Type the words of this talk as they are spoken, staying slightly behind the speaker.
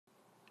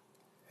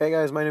Hey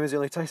guys, my name is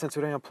Eli Tyson.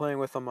 Today I'm playing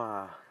with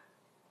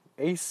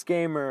Ace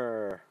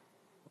Gamer.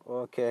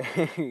 Okay,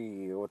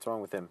 what's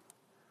wrong with him?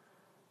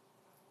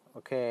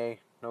 Okay,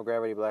 no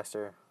gravity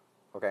blaster.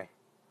 Okay,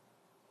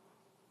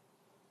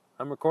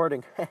 I'm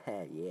recording.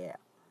 Yeah,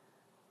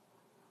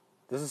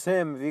 this is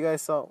him. If you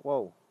guys saw,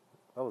 whoa,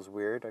 that was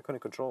weird. I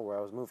couldn't control where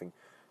I was moving.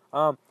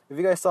 If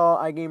you guys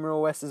saw iGamer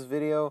OS's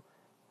video,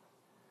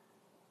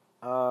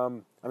 I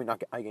mean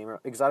not iGamer,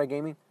 Exotic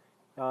Gaming.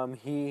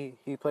 He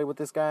played with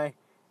this guy,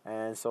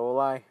 and so will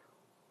I.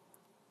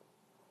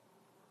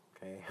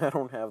 Okay, I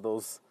don't have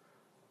those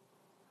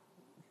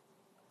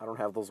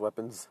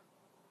weapons.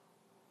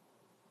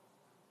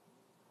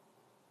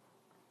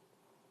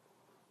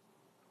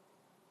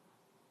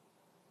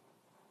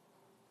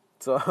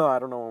 So I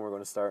don't know when we're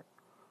going to start.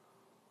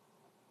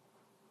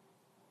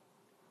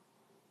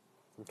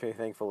 Okay,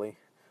 thankfully.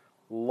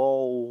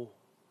 LOL.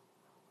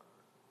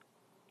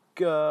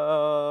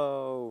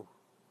 Go.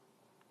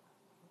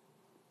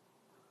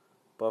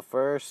 But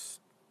first,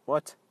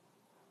 what?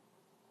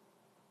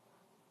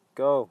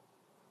 Go.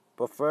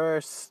 But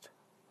first,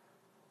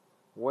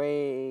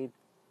 wait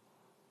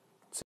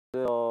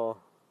till.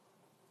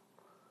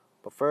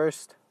 But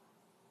first,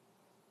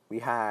 we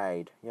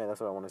hide. Yeah,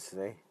 that's what I wanted to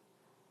say.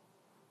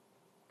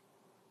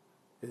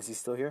 Is he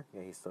still here?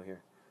 Yeah, he's still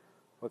here.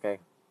 Okay.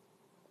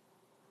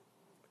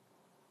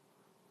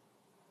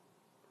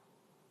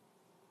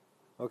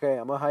 Okay,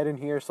 I'm gonna hide in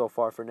here so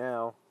far for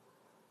now.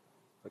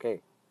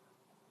 Okay.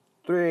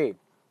 3,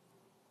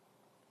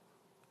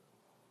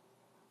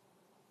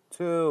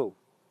 2,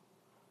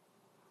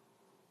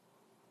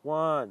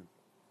 1,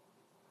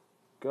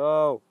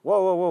 go.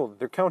 Whoa, whoa, whoa.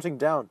 They're counting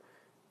down.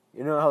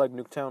 You know how like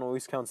Nuketown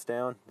always counts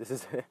down? This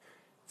is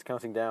it's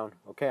counting down.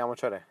 Okay, I'm gonna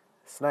try to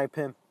snipe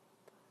him.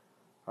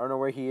 I don't know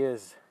where he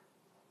is.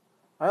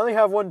 I only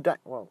have one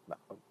whoa,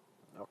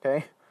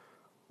 okay.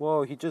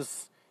 Whoa, he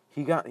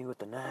got me with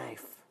the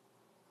knife.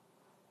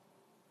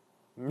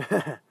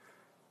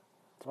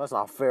 That's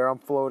not fair, I'm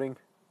floating.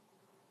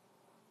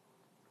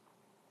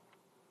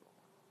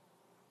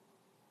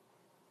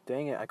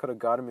 Dang it, I could have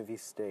got him if he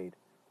stayed.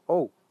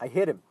 Oh, I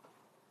hit him.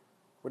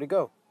 Where'd he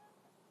go?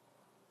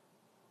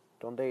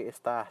 ¿Dónde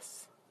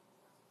estás?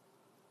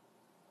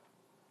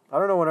 I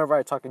don't know, whenever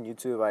I talk on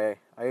YouTube,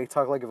 I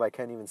talk like if I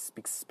can't even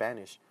speak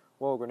Spanish.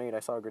 Whoa, grenade, I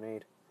saw a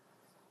grenade.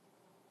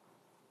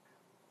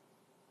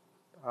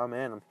 Oh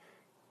man,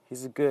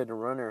 he's a good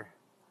runner.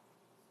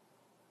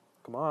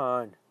 Come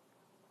on.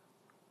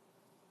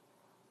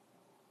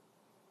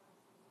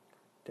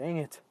 Dang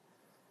it.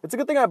 It's a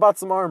good thing I bought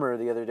some armor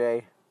the other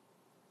day.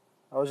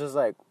 I was just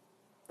like,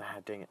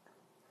 dang it.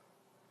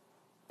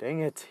 Dang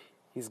it.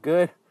 He's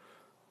good.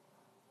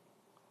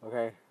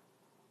 Okay.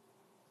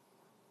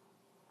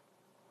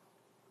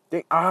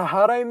 Dang,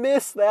 how'd I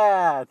miss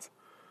that?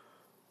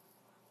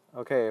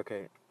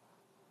 Okay.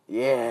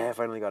 Yeah, I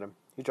finally got him.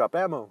 He dropped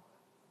ammo.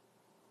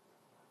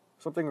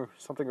 Something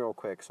real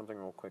quick.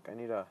 I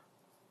need a...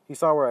 He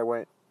saw where I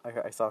went.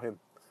 I saw him.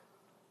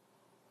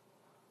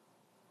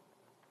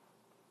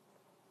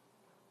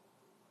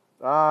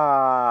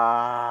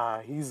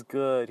 He's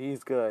good. He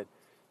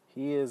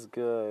is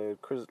good.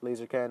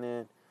 Laser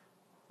cannon.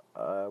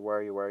 Where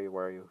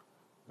are you?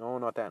 No,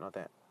 not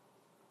that.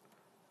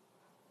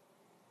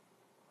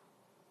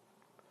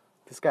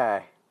 This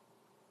guy.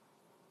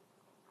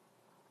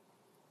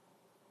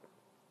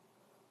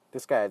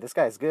 This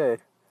guy's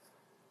good.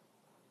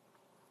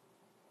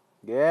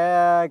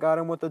 Yeah, I got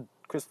him with the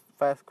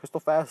crystal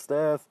fast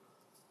death.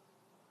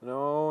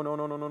 No.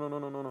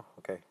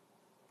 Okay.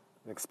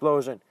 An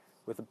explosion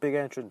with a big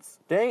entrance.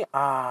 Dang.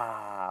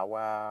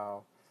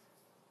 Wow.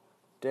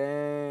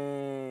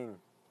 Dang.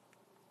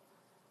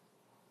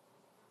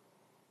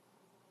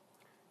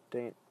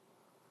 Dang it.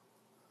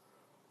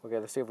 Okay,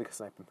 let's see if we can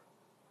snipe him.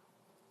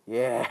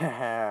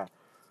 Yeah.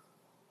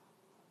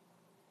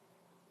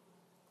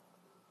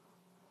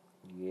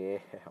 Yeah.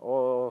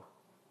 Oh.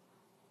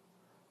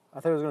 I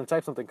thought he was going to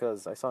type something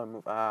because I saw him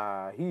move.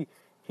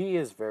 He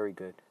is very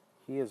good.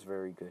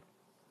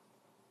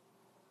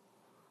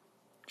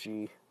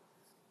 Gee.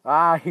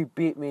 He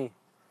beat me.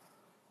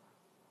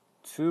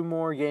 2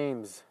 more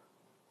games.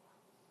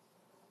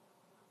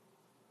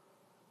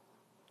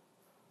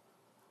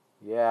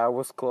 Yeah, I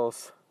was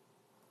close.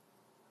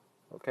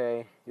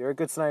 Okay, you're a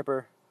good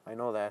sniper. I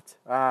know that.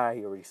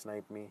 He already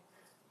sniped me.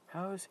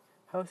 How is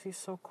he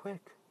so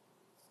quick?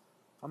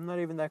 I'm not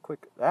even that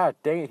quick.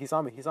 Dang it, he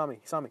saw me.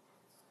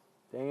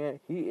 Dang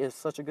it, he is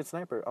such a good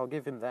sniper. I'll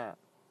give him that.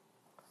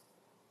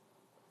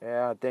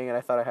 Yeah, dang it,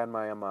 I thought I had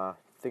my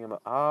thing.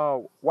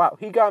 Oh, wow,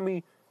 he got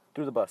me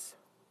through the bus.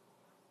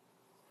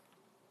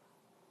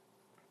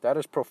 That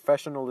is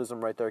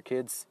professionalism right there,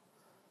 kids.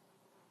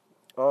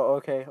 Oh,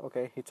 okay.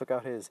 He took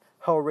out his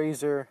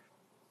Hellraiser.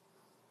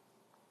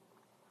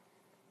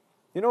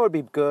 You know what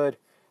would be good?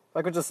 If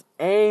I could just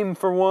aim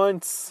for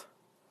once.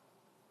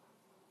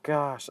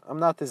 Gosh, I'm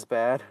not this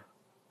bad.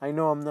 I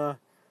know I'm not.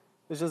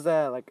 It's just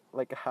that,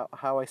 like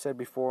how I said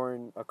before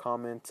in a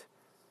comment,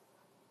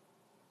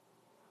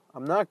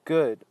 I'm not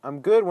good.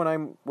 I'm good when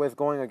I'm with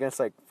going against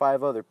like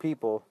 5 other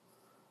people.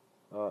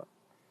 Uh,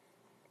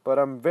 but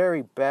I'm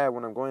very bad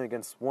when I'm going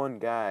against one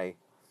guy.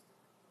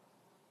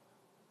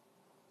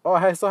 Oh,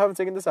 I still haven't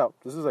taken this out.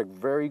 This is like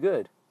very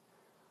good.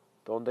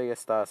 ¿Dónde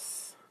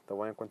estás? Te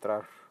voy a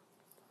encontrar.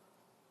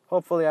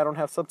 Hopefully I don't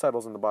have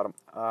subtitles in the bottom.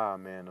 Ah,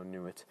 man, I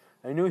knew it.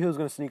 I knew he was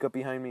going to sneak up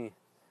behind me.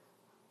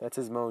 That's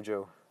his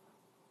mojo.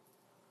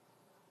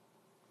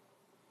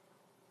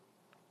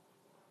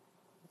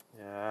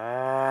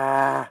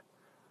 Ah.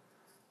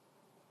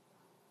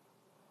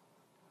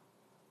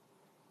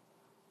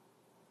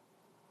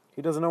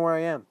 He doesn't know where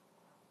I am.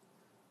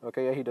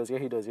 Okay, yeah, he does. Yeah,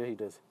 he does. Yeah, he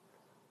does.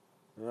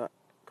 Yeah.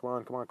 Come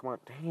on, come on, come on.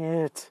 Dang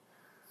it.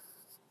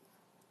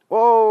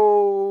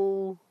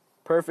 Whoa!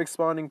 Perfect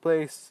spawning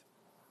place.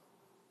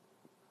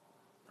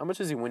 How much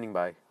is he winning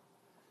by?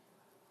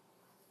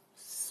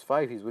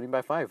 5. He's winning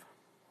by 5.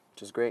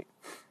 Which is great.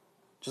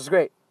 Just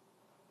great.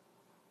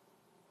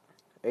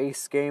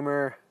 Ace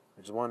Gamer.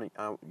 I just want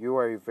to. You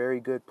are a very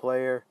good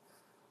player.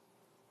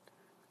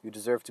 You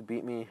deserve to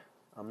beat me.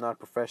 I'm not a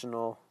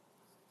professional.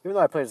 Even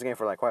though I played this game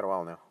for like quite a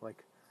while now.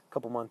 Like a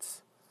couple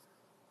months.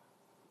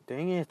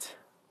 Dang it.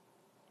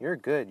 You're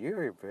good.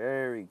 You're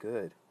very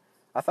good.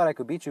 I thought I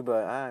could beat you,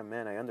 but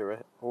man, I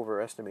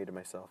overestimated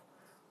myself.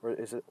 Or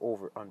is it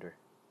under?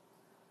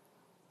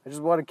 I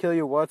just want to kill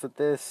you once with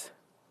this.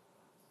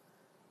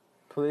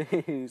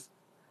 Please.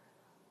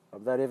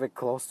 I'm not even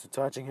close to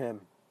touching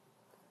him.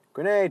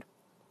 Grenade!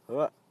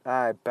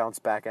 I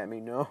bounced back at me.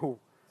 No.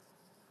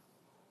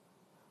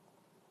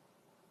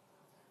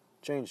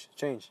 Change.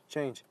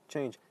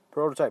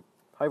 Prototype.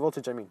 High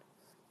voltage, I mean.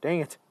 Dang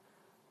it.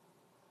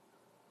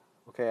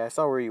 Okay, I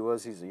saw where he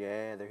was.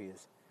 Yeah, there he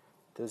is.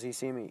 Does he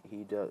see me?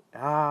 He does.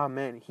 Ah,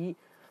 man.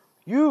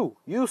 You,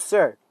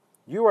 sir.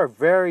 You are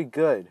very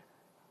good.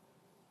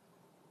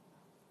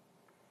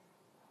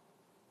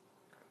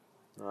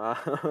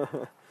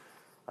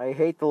 I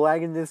hate the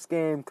lag in this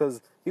game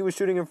because he was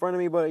shooting in front of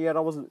me, but yet I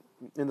wasn't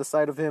in the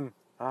sight of him.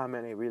 Ah,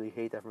 man, I really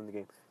hate that from the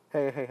game.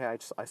 Hey,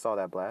 I saw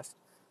that blast.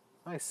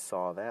 I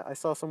saw that. I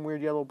saw some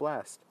weird yellow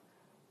blast.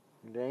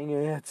 Dang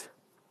it.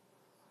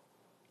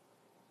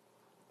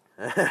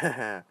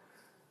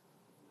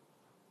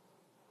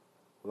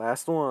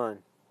 Last one.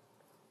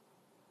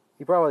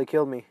 He probably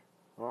killed me.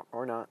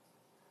 Or not.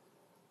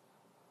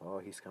 Oh,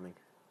 he's coming.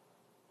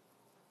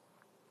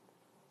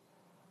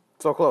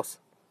 So close.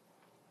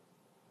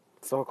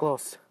 So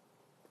close.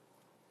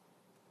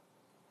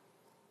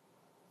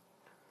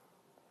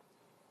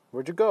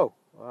 Where'd you go?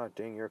 Ah,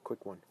 dang, you're a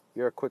quick one.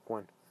 You're a quick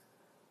one.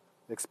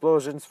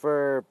 Explosions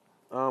for,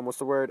 what's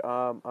the word?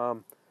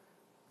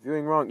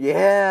 Viewing wrong.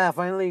 Yeah,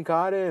 finally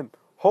got him.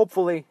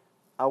 Hopefully,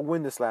 I'll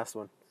win this last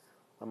one.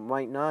 I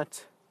might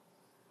not.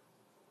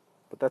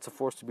 But that's a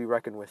force to be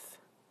reckoned with.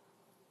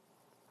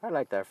 I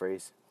like that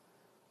phrase.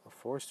 A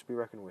force to be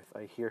reckoned with.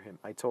 I hear him.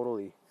 I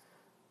totally...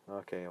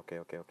 Okay.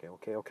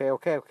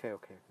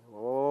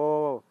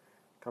 Whoa.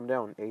 Calm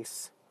down,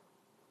 Ace.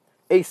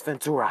 Ace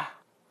Ventura.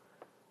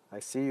 I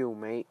see you,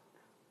 mate.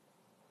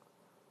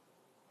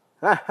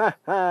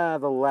 Ha.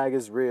 The lag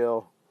is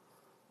real.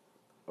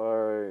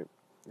 Or...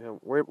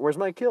 where's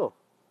my kill?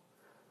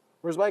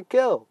 Where's my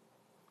kill?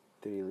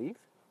 Did he leave?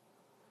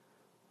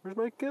 Where's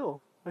my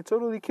kill? I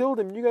totally killed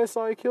him. You guys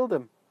saw I killed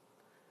him.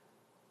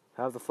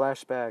 Have the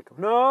flashback.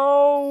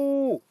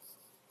 No!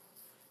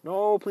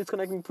 No, please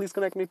connect me,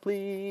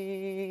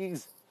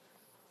 please.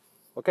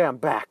 Okay, I'm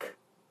back.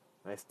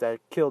 That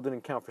kill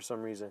didn't count for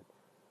some reason.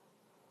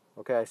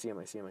 Okay, I see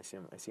him.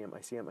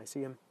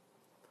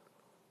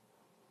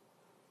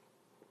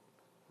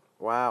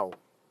 Wow.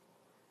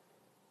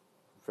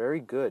 Very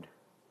good.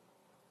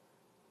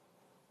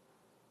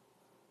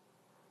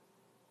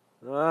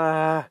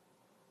 Ah!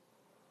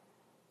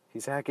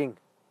 He's hacking.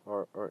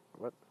 Or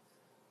what?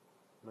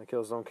 My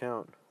kills don't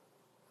count.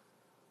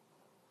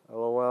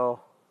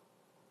 LOL.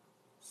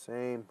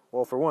 Same.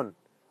 Well, for one,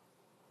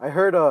 I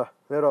heard what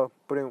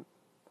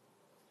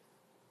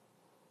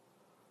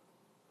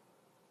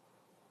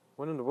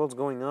in the world's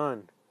going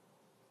on?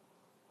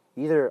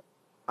 Either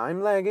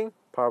I'm lagging,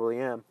 probably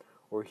am,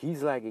 or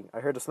he's lagging. I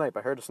heard a snipe.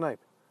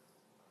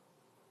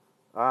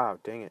 Ah,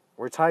 dang it.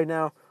 We're tied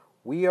now.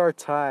 We are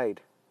tied.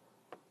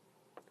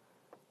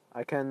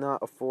 I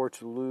cannot afford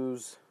to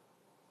lose.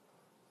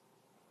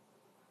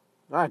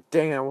 Ah,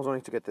 dang it. I was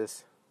wanting to get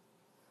this.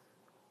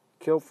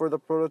 Kill for the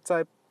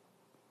prototype.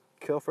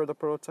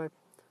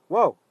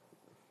 Whoa.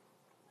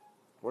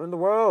 What in the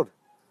world?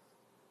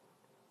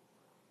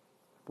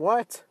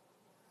 What?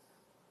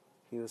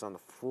 He was on the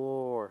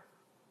floor.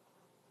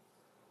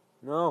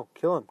 No,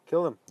 kill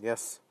him.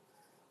 Yes.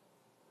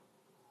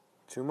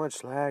 Too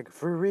much lag.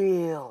 For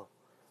real.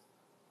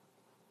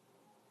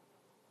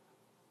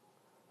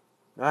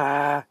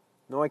 Ah.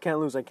 No, I can't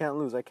lose. I cannot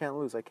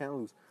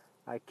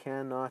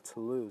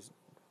lose.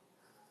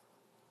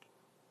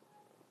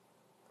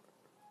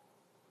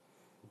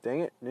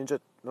 Dang it. Ninja.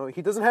 No,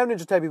 he doesn't have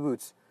ninja type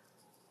boots.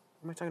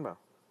 What am I talking about?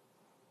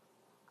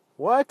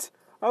 What?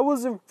 I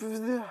was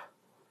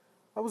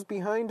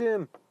behind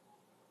him.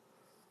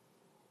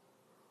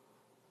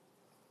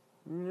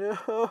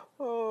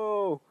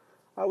 No.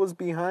 I was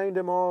behind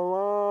him all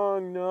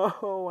along.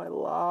 No, I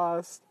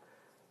lost.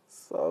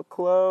 So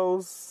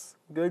close.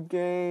 Good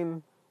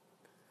game.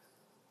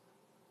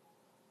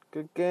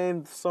 Good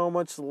game. So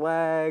much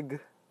lag.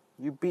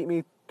 You beat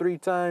me 3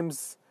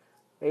 times.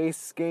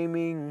 Ace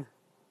Gaming.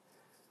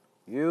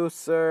 You,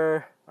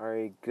 sir, are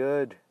a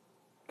good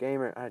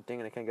gamer. Ah, dang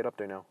it, I can't get up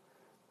there now.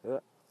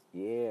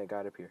 Yeah, I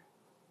got up here.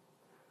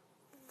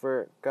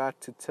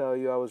 Forgot to tell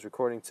you I was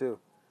recording too.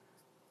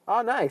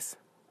 Oh, nice.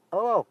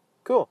 Oh,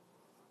 cool.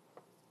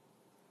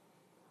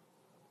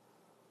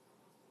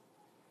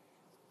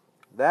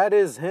 That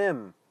is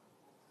him.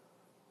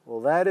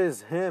 Well, that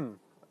is him.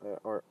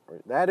 Or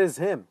that is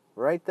him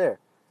right there.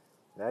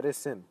 That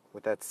is him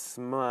with that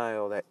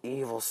smile, that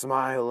evil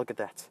smile. Look at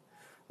that.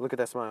 Look at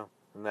that smile.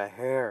 And that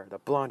hair,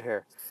 that blonde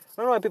hair. I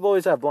don't know why people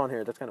always have blonde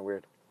hair. That's kind of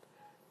weird.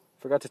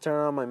 Forgot to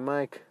turn on my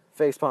mic.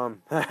 Facepalm.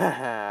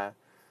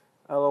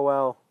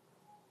 LOL.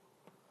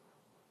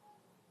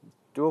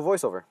 Do a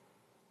voiceover.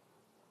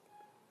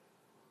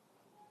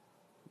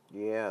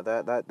 Yeah,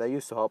 that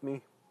used to help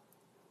me.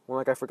 When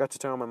like I forgot to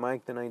turn on my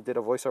mic, then I did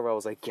a voiceover. I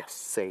was like, yes,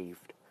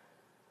 saved.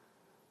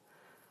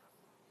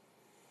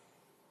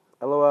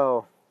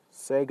 LOL.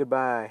 Say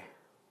goodbye.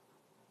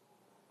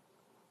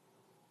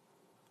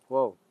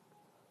 Whoa.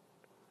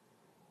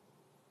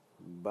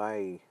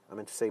 Bye. I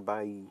meant to say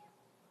bye.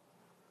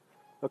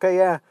 Okay,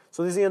 yeah.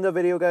 So this is the end of the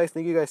video, guys.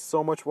 Thank you guys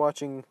so much for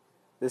watching.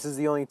 This is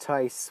the only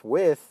Tice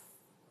with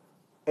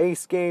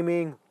Ace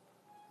Gaming.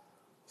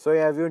 So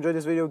yeah, if you enjoyed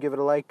this video, give it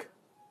a like.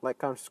 Like,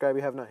 comment, subscribe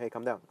if you have not. Hey,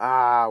 calm down.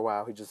 Ah,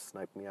 wow. He just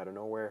sniped me out of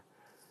nowhere.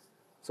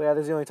 So yeah,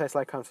 this is the only Tice.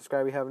 Like, comment,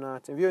 subscribe if you have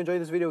not. If you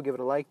enjoyed this video, give it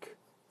a like.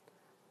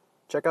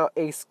 Check out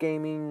Ace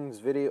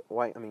Gaming's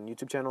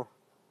YouTube channel.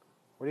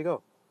 Where'd he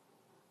go?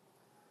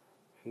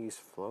 He's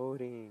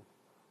floating.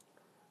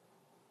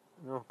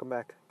 No, come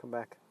back. Come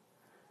back.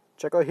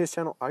 Check out his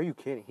channel. Are you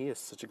kidding? He is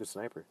such a good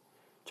sniper.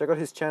 Check out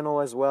his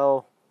channel as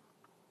well.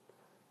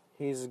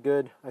 He's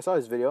good. I saw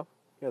his video.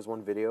 He has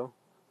one video.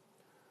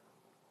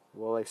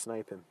 Will I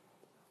snipe him?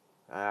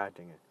 Ah,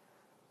 dang it.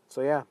 So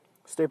yeah,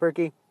 stay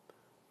perky.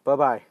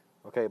 Bye-bye.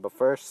 Okay, but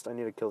first, I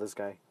need to kill this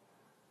guy.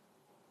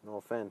 No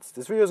offense.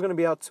 This video is going to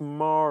be out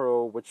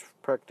tomorrow, which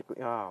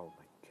practically... Oh,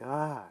 my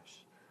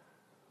gosh.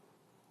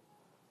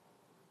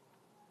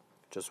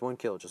 Just one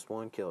kill, just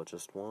one kill,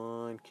 just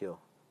one kill.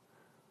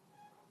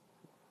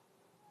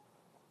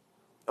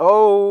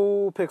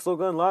 Oh, Pixel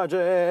Gun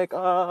Logic.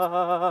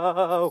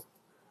 Oh.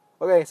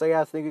 Okay, so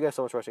yeah, thank you guys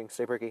so much for watching.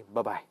 Stay perky.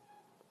 Bye-bye.